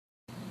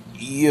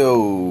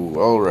Yo,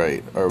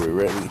 alright, are we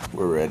ready?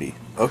 We're ready.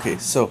 Okay,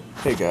 so,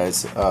 hey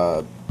guys,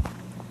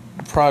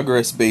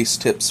 progress-based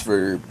tips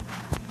for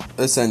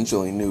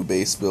essentially new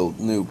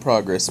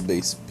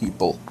progress-based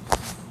people,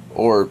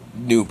 or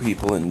new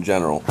people in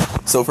general.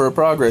 So for a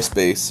progress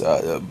base,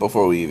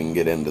 before we even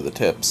get into the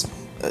tips,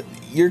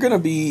 you're gonna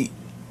be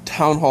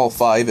Town Hall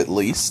 5 at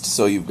least,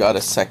 so you've got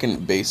a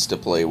second base to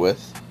play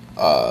with.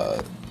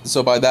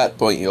 So by that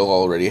point you'll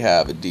already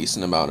have a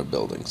decent amount of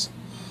buildings.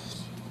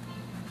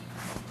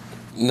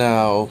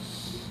 Now,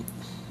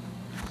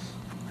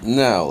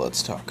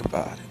 let's talk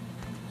about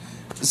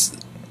it.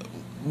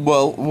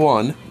 Well,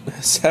 one,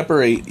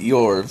 separate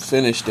your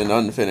finished and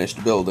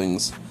unfinished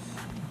buildings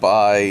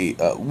by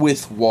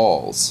with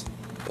walls.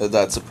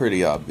 That's a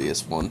pretty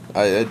obvious one.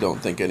 I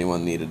don't think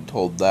anyone needed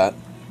told that.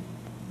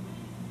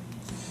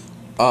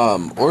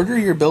 Order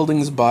your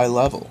buildings by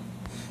level.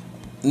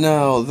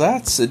 Now,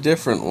 that's a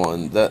different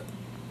one.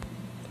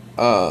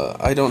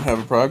 I don't have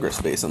a progress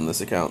base on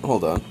this account.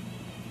 Hold on.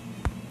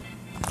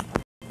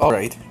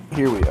 Alright,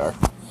 here we are.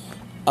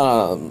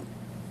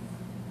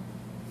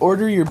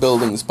 Order your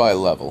buildings by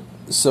level.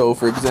 So,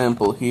 for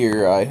example,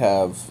 here I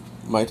have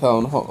my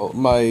town hall,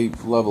 my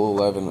level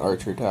 11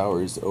 archer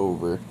towers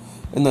over,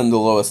 and then the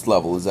lowest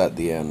level is at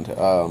the end.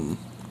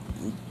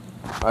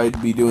 I'd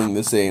be doing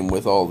the same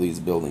with all these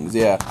buildings,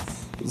 yeah.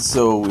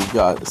 So we've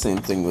got the same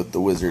thing with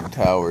the wizard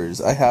towers.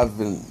 I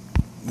haven't,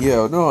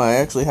 no, I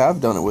actually have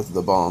done it with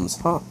the bombs,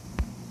 huh.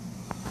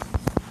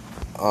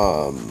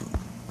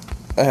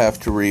 I have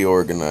to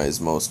reorganize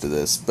most of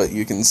this, but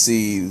you can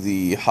see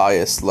the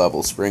highest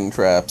level spring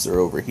traps are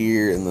over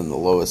here, and then the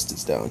lowest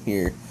is down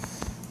here.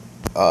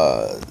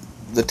 The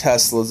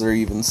Teslas are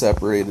even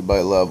separated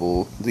by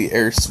level. The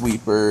air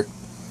sweeper.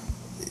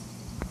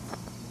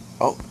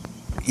 Oh,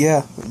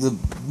 yeah,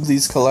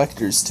 these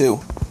collectors too.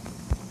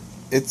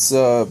 It's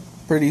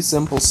pretty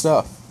simple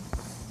stuff,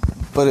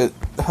 but it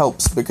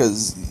helps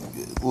because,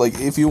 like,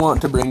 if you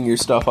want to bring your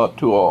stuff up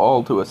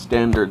to a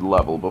standard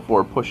level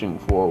before pushing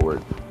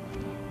forward.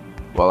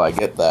 Well, I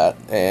get that,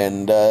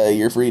 and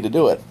you're free to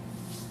do it.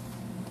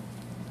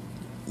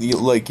 You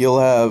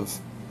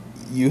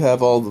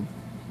have all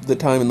the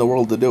time in the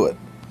world to do it.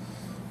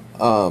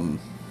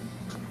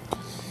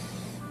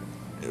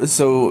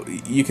 So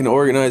you can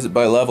organize it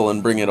by level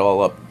and bring it all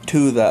up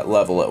to that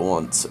level at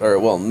once, or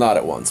well, not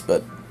at once,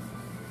 but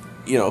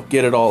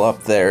get it all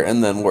up there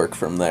and then work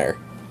from there.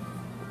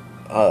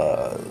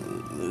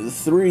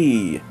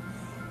 3.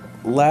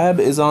 Lab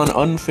is on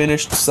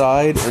unfinished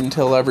side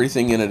until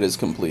everything in it is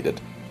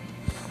completed.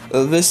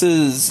 This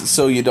is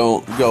so you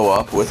don't go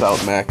up without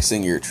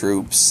maxing your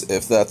troops,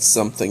 if that's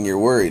something you're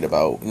worried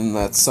about, and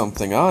that's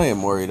something I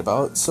am worried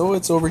about, so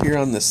it's over here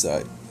on this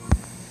side.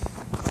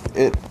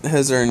 It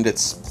has earned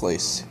its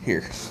place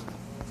here.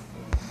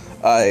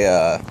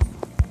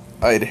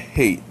 I'd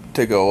hate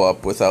to go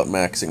up without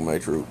maxing my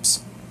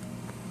troops.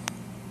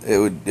 It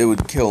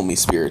would kill me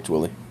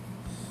spiritually.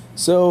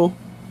 So,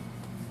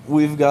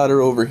 we've got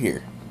her over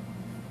here.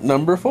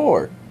 Number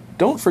 4.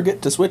 Don't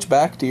forget to switch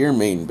back to your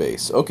main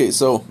base. Okay,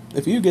 so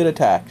if you get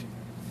attacked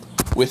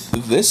with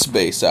this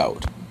base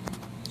out,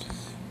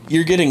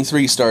 you're getting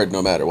 3-starred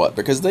no matter what,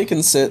 because they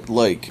can sit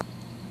like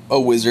a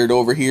wizard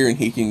over here and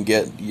he can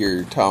get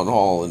your town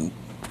hall and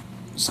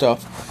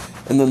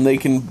stuff, and then they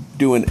can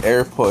do an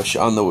air push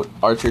on the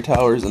archer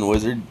towers and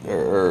wizard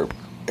or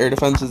air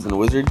defenses and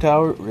wizard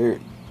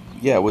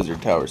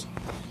wizard towers,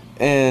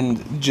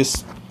 and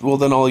just, well,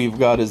 then all you've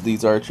got is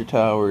these archer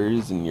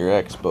towers and your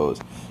expos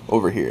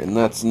over here, and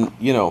that's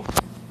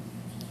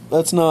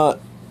not,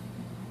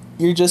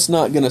 you're just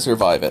not gonna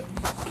survive it.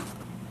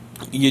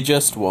 You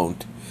just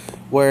won't.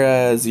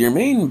 Whereas your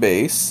main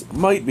base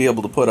might be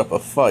able to put up a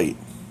fight,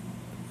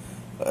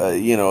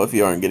 if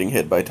you aren't getting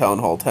hit by Town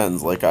Hall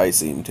 10s like I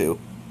seem to.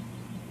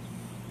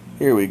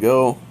 Here we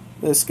go.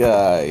 This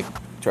guy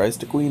tries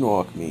to queen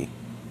walk me.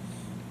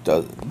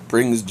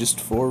 Brings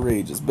just 4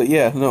 rages. But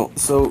yeah, no,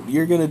 so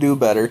you're gonna do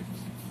better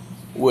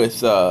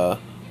with,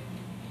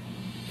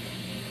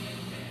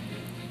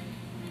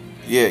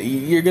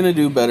 you're gonna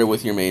do better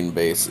with your main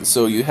base,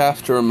 so you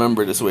have to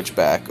remember to switch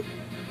back.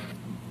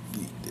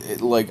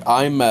 Like,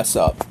 I mess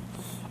up.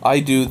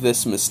 I do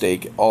this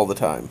mistake all the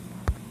time.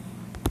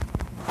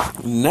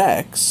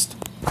 Next,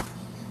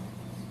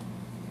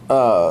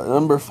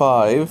 number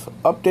 5,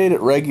 update it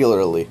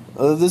regularly.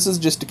 This is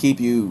just to keep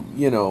you,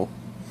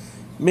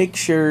 make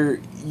sure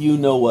you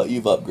know what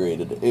you've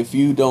upgraded. If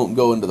you don't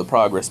go into the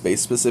progress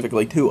base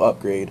specifically to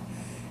upgrade,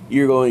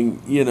 you're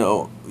going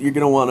to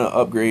want to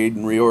upgrade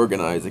and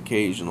reorganize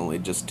occasionally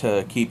just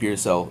to keep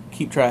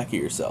track of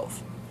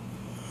yourself.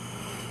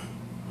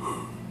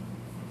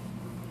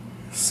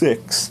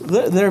 6.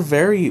 They're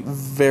very,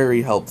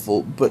 very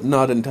helpful, but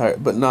not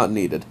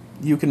needed.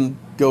 You can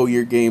go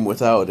your game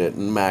without it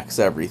and max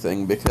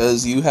everything,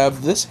 because you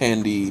have this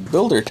handy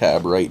builder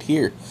tab right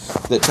here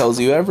that tells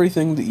you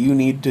everything that you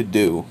need to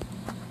do.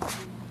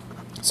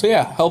 So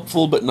yeah,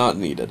 helpful but not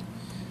needed.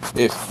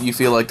 If you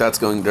feel like that's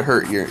going to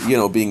hurt your,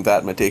 being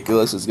that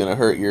meticulous is going to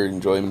hurt your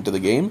enjoyment of the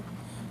game,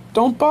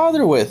 don't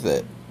bother with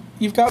it.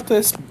 you've got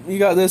this. You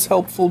got this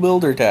helpful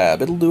builder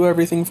tab. It'll do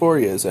everything for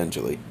you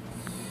essentially.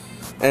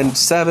 And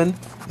 7,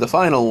 the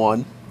final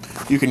one,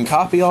 you can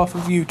copy off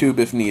of YouTube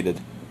if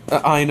needed.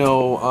 I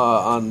know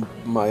on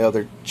my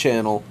other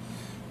channel,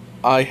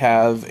 I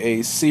have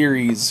a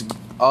series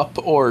up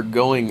or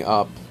going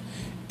up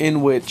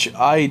in which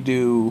I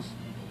do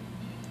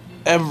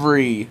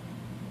every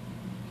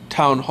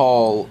town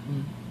hall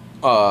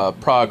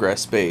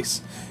progress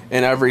base,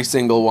 and every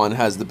single one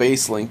has the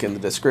base link in the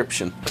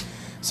description.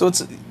 So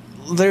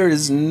there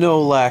is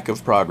no lack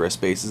of progress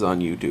bases on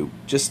YouTube.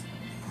 Just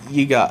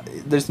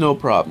there's no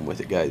problem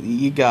with it, guys.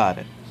 You got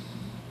it.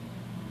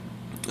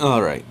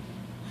 All right.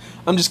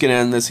 I'm just gonna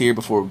end this here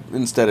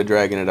instead of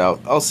dragging it out.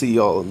 I'll see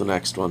y'all in the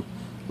next one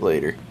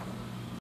later.